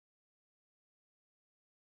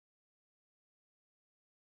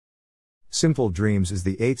Simple Dreams is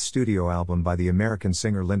the 8th studio album by the American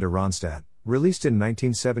singer Linda Ronstadt, released in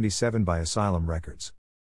 1977 by Asylum Records.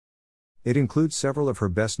 It includes several of her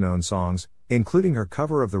best-known songs, including her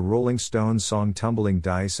cover of the Rolling Stones song Tumbling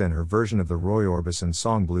Dice and her version of the Roy Orbison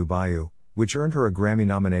song Blue Bayou, which earned her a Grammy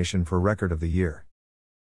nomination for Record of the Year.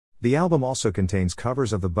 The album also contains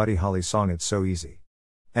covers of the Buddy Holly song It's So Easy,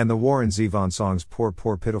 and the Warren Zevon songs Poor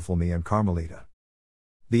Pitiful Me and Carmelita.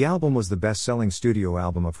 The album was the best-selling studio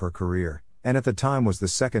album of her career, and at the time was the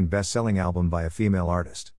second best-selling album by a female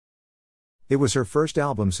artist. It was her first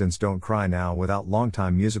album since Don't Cry Now without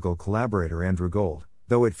longtime musical collaborator Andrew Gold,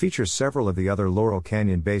 though it features several of the other Laurel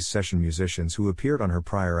Canyon-based session musicians who appeared on her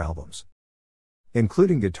prior albums,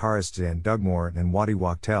 including guitarists Dan Dugmore and Waddy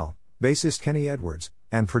Wachtel, bassist Kenny Edwards,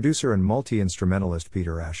 and producer and multi-instrumentalist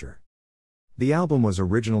Peter Asher. The album was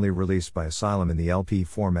originally released by Asylum in the LP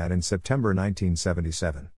format in September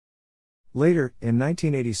 1977. Later, in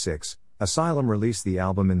 1986, Asylum released the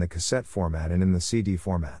album in the cassette format and in the CD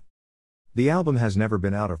format. The album has never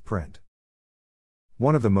been out of print.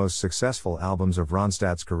 One of the most successful albums of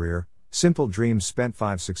Ronstadt's career, Simple Dreams spent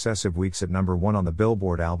 5 successive weeks at number 1 on the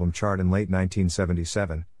Billboard album chart in late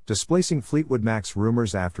 1977, displacing Fleetwood Mac's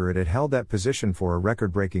Rumors after it had held that position for a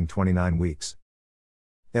record-breaking 29 weeks.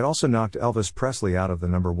 It also knocked Elvis Presley out of the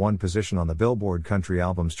number 1 position on the Billboard Country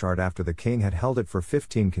Albums chart after the King had held it for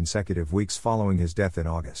 15 consecutive weeks following his death in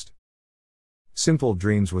August. Simple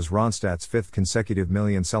Dreams was Ronstadt's 5th consecutive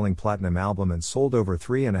million-selling platinum album and sold over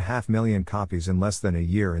 3.5 million copies in less than a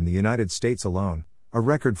year in the United States alone, a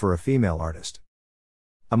record for a female artist.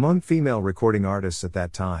 Among female recording artists at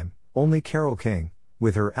that time, only Carole King,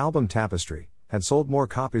 with her album Tapestry, had sold more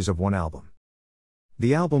copies of one album.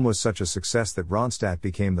 The album was such a success that Ronstadt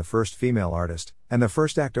became the first female artist, and the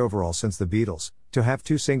first act overall since the Beatles, to have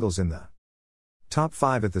 2 singles in the top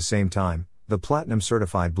 5 at the same time, the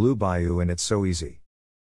platinum-certified Blue Bayou and It's So Easy.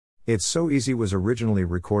 It's So Easy was originally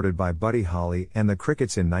recorded by Buddy Holly and the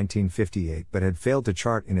Crickets in 1958 but had failed to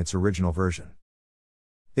chart in its original version.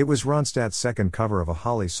 It was Ronstadt's second cover of a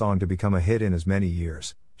Holly song to become a hit in as many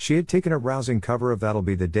years. She had taken a rousing cover of That'll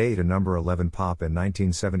Be the Day to number 11 pop in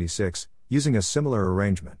 1976, using a similar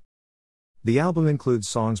arrangement. The album includes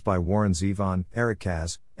songs by Warren Zevon, Eric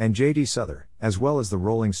Kaz, and J.D. Souther, as well as the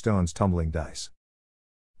Rolling Stones' Tumbling Dice.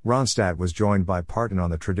 Ronstadt was joined by Parton on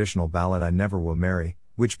the traditional ballad I Never Will Marry,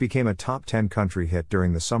 which became a top 10 country hit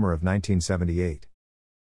during the summer of 1978.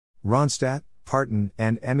 Ronstadt, Parton,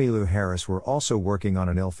 and Emmylou Harris were also working on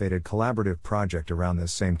an ill-fated collaborative project around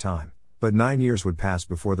this same time, but 9 years would pass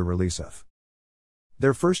before the release of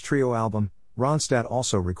their first trio album. Ronstadt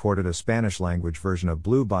also recorded a Spanish-language version of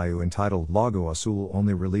Blue Bayou entitled Lago Azul,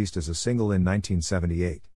 only released as a single in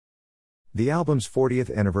 1978. The album's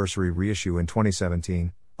 40th anniversary reissue in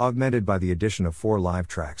 2017, augmented by the addition of 4 live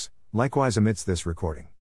tracks, likewise omits this recording.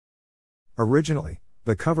 Originally,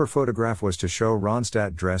 the cover photograph was to show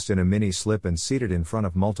Ronstadt dressed in a mini slip and seated in front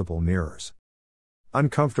of multiple mirrors.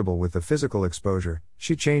 Uncomfortable with the physical exposure,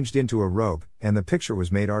 she changed into a robe, and the picture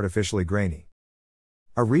was made artificially grainy.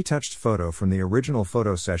 A retouched photo from the original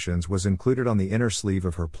photo sessions was included on the inner sleeve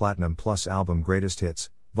of her Platinum Plus album Greatest Hits,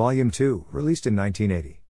 Volume 2, released in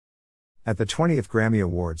 1980. At the 20th Grammy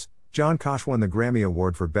Awards, John Koch won the Grammy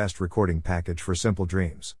Award for Best Recording Package for Simple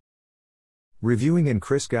Dreams. Reviewing in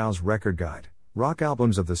Christgau's Record Guide, Rock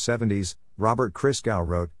Albums of the 70s, Robert Christgau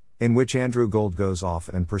wrote, in which Andrew Gold goes off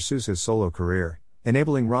and pursues his solo career,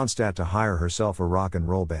 enabling Ronstadt to hire herself a rock and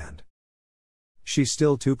roll band. She's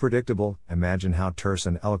still too predictable. Imagine how terse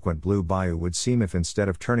and eloquent Blue Bayou would seem if instead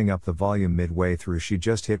of turning up the volume midway through she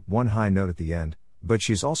just hit one high note at the end, but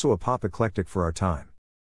she's also a pop eclectic for our time.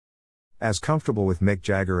 As comfortable with Mick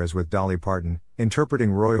Jagger as with Dolly Parton,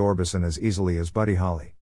 interpreting Roy Orbison as easily as Buddy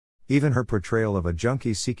Holly. Even her portrayal of a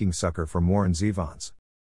junkie seeking succor from Warren Zevon's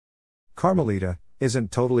Carmelita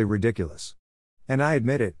isn't totally ridiculous. And I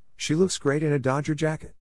admit it, she looks great in a Dodger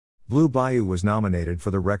jacket. Blue Bayou was nominated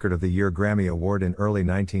for the Record of the Year Grammy Award in early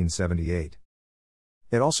 1978.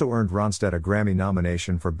 It also earned Ronstadt a Grammy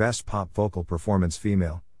nomination for Best Pop Vocal Performance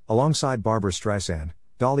Female, alongside Barbra Streisand,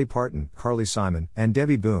 Dolly Parton, Carly Simon, and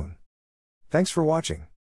Debbie Boone. Thanks for watching.